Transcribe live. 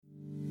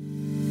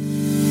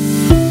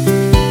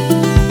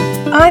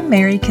I'm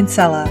Mary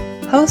Kinsella,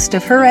 host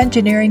of Her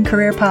Engineering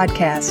Career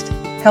Podcast,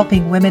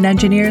 helping women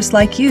engineers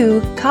like you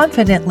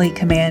confidently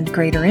command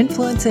greater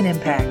influence and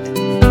impact.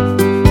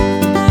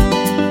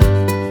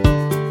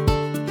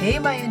 Hey,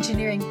 my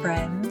engineering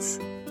friends.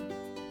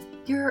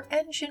 Your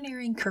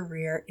engineering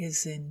career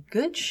is in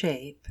good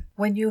shape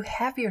when you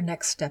have your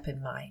next step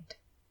in mind.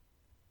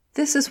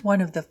 This is one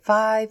of the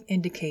 5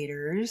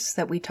 indicators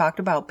that we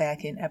talked about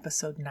back in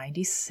episode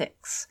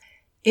 96.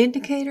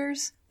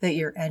 Indicators that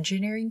your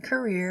engineering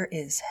career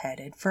is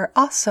headed for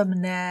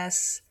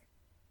awesomeness.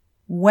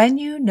 When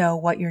you know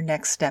what your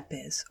next step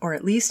is, or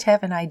at least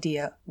have an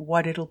idea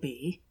what it'll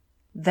be,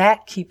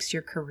 that keeps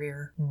your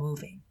career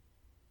moving.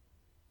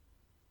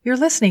 You're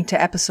listening to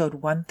episode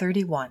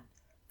 131.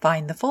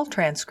 Find the full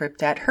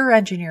transcript at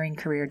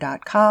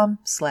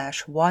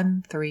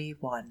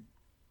herengineeringcareer.com/131.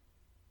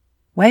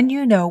 When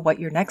you know what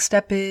your next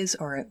step is,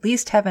 or at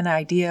least have an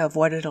idea of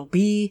what it'll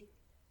be,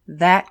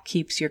 that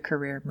keeps your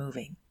career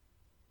moving.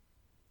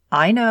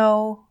 I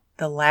know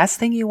the last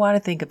thing you want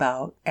to think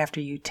about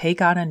after you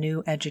take on a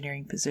new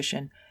engineering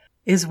position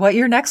is what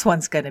your next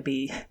one's going to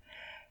be.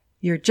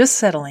 You're just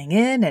settling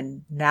in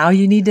and now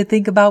you need to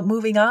think about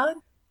moving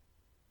on?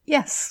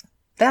 Yes,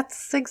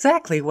 that's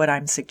exactly what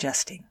I'm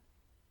suggesting.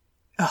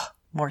 Oh,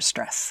 more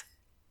stress.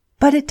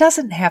 But it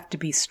doesn't have to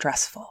be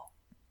stressful.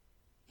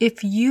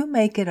 If you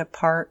make it a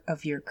part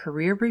of your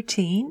career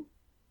routine,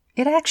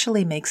 it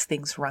actually makes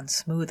things run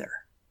smoother.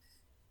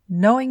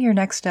 Knowing your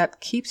next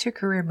step keeps your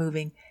career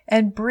moving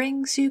and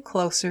brings you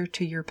closer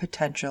to your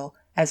potential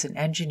as an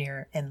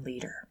engineer and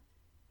leader.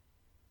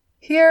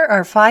 Here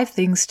are 5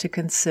 things to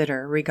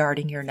consider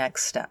regarding your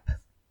next step.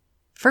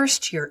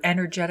 First, your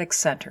energetic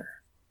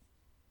center.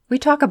 We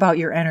talk about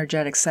your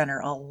energetic center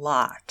a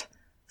lot,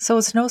 so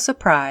it's no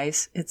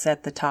surprise it's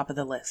at the top of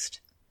the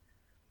list.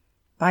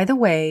 By the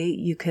way,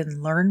 you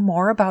can learn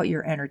more about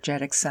your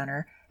energetic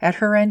center at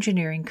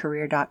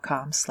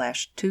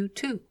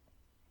herengineeringcareer.com/22.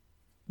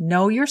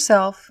 Know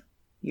yourself,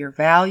 your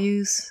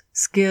values,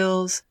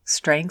 skills,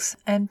 strengths,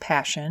 and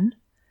passion,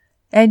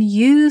 and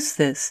use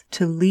this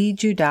to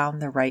lead you down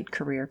the right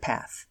career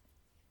path.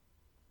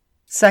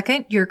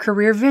 Second, your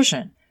career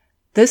vision.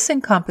 This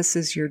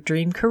encompasses your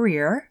dream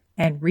career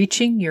and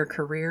reaching your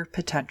career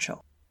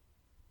potential.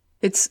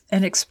 It's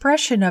an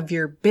expression of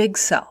your big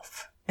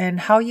self and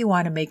how you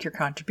want to make your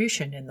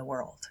contribution in the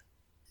world.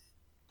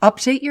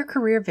 Update your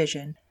career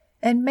vision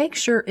and make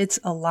sure it's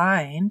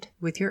aligned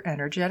with your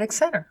energetic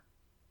center.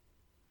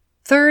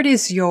 Third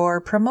is your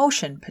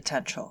promotion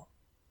potential.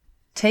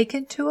 Take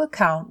into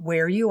account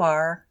where you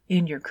are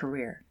in your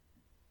career.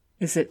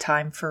 Is it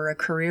time for a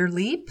career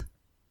leap?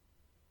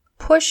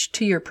 Push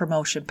to your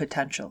promotion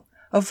potential.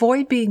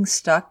 Avoid being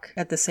stuck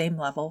at the same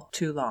level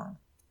too long,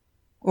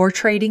 or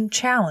trading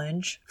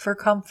challenge for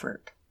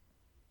comfort.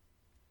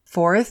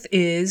 Fourth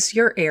is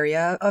your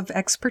area of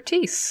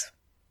expertise.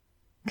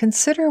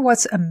 Consider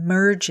what's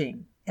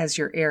emerging as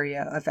your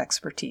area of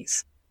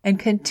expertise and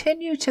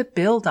continue to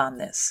build on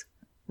this.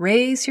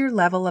 Raise your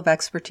level of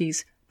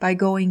expertise by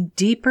going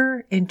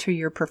deeper into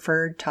your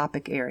preferred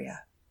topic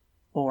area,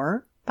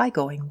 or by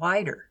going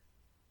wider.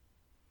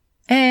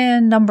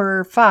 And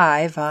number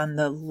 5 on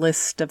the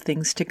list of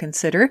things to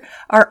consider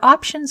are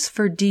options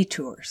for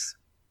detours.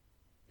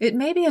 It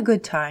may be a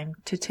good time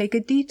to take a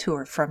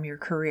detour from your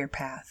career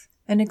path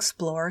and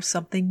explore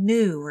something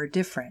new or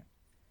different.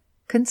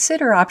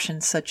 Consider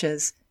options such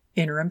as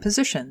interim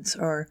positions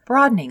or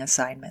broadening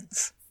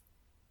assignments.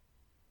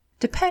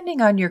 Depending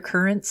on your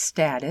current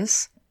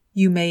status,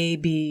 you may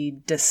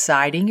be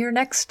deciding your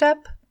next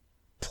step,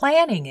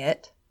 planning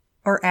it,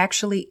 or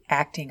actually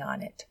acting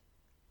on it.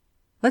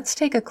 Let's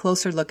take a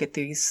closer look at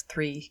these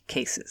 3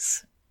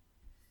 cases.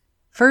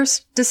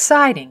 First,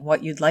 deciding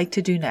what you'd like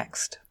to do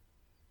next.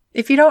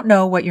 If you don't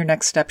know what your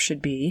next step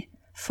should be,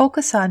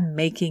 focus on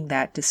making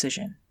that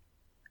decision.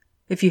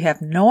 If you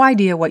have no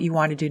idea what you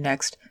want to do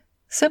next,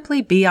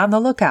 simply be on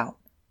the lookout.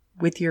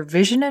 With your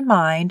vision in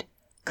mind,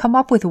 come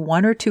up with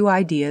 1 or 2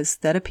 ideas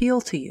that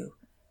appeal to you.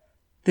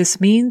 This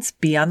means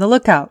be on the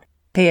lookout.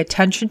 Pay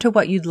attention to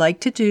what you'd like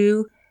to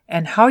do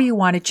and how you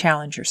want to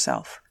challenge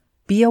yourself.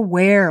 Be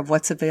aware of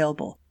what's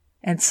available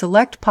and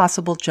select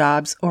possible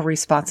jobs or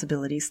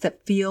responsibilities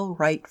that feel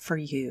right for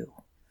you.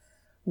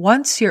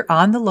 Once you're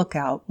on the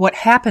lookout, what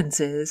happens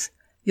is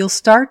you'll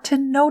start to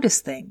notice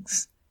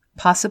things,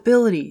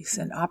 possibilities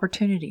and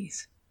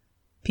opportunities,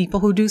 people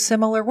who do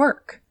similar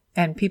work,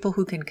 and people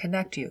who can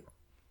connect you.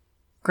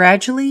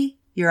 Gradually,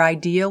 your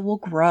idea will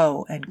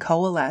grow and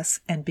coalesce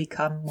and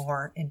become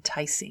more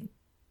enticing.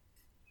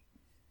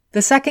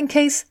 The second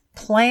case,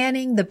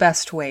 planning the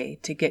best way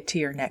to get to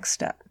your next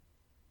step.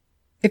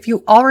 If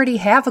you already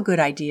have a good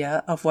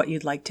idea of what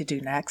you'd like to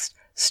do next,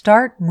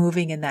 start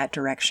moving in that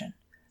direction.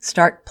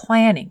 Start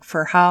planning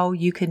for how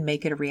you can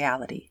make it a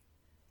reality.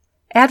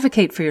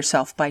 Advocate for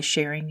yourself by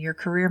sharing your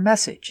career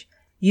message.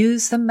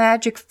 Use the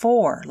Magic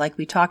 4, like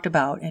we talked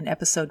about in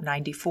episode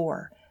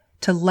 94,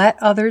 to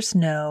let others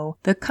know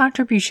the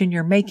contribution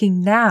you're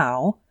making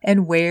now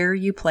and where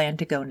you plan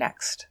to go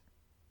next.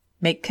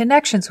 Make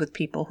connections with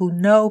people who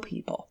know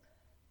people.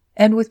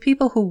 and with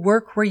people who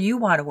work where you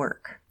want to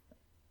work.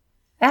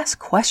 Ask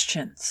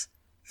questions.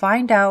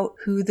 Find out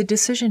who the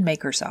decision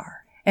makers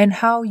are and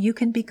how you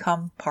can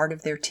become part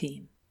of their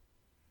team.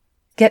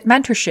 Get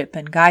mentorship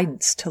and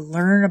guidance to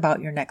learn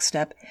about your next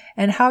step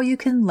and how you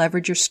can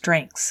leverage your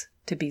strengths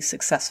to be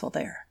successful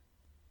there.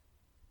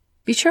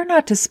 Be sure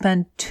not to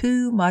spend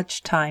too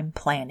much time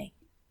planning.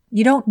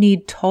 You don't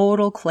need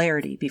total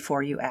clarity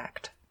before you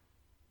act.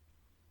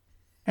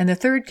 And the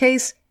third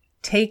case,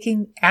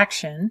 taking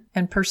action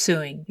and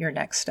pursuing your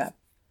next step.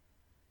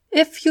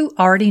 If you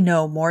already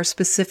know more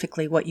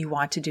specifically what you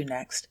want to do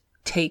next,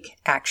 take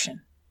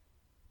action.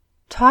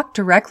 Talk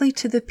directly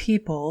to the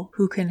people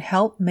who can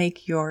help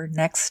make your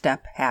next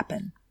step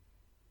happen.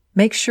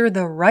 Make sure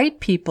the right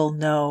people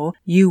know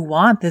you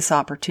want this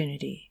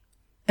opportunity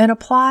and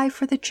apply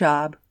for the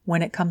job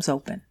when it comes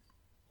open,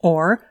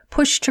 or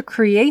push to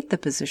create the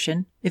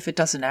position if it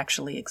doesn't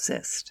actually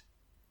exist.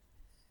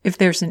 If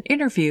there's an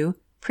interview,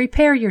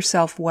 prepare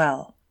yourself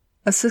well.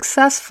 A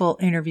successful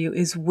interview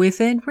is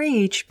within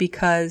reach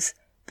because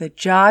the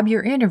job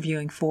you're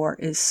interviewing for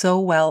is so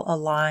well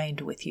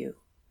aligned with you.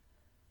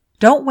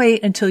 Don't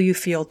wait until you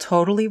feel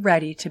totally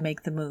ready to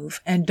make the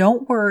move, and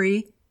don't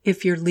worry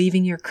if you're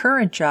leaving your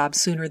current job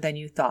sooner than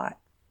you thought.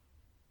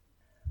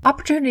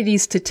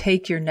 Opportunities to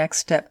take your next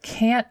step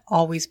can't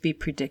always be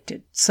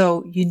predicted,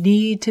 so you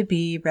need to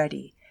be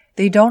ready.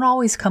 They don't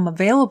always come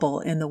available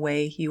in the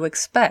way you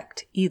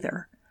expect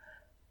either.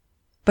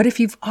 But if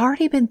you've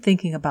already been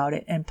thinking about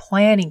it and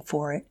planning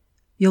for it,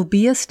 you'll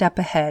be a step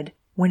ahead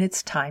when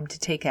it's time to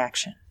take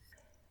action.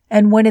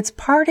 And when it's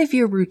part of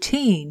your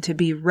routine to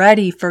be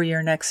ready for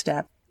your next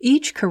step,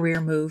 each career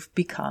move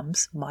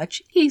becomes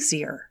much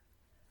easier.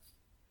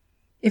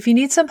 If you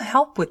need some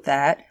help with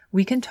that,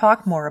 we can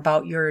talk more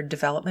about your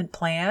development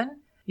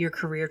plan, your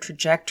career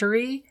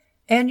trajectory,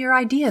 and your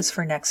ideas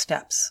for next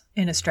steps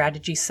in a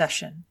strategy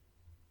session.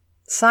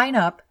 Sign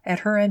up at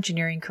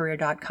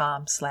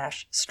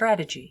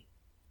herengineeringcareer.com/strategy.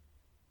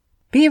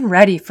 Be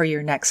ready for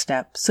your next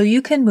step so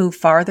you can move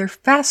farther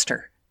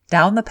faster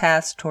down the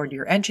path toward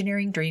your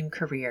engineering dream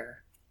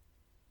career.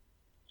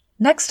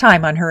 Next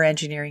time on Her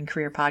Engineering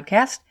Career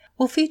Podcast,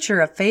 we'll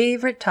feature a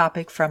favorite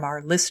topic from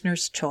our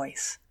listener's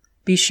choice.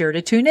 Be sure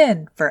to tune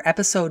in for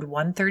episode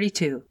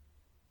 132.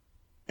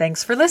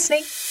 Thanks for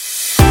listening.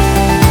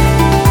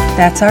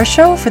 That's our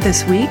show for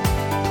this week.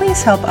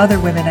 Please help other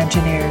women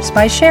engineers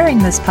by sharing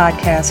this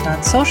podcast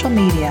on social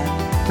media,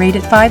 rate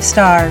it 5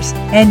 stars,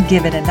 and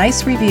give it a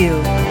nice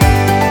review.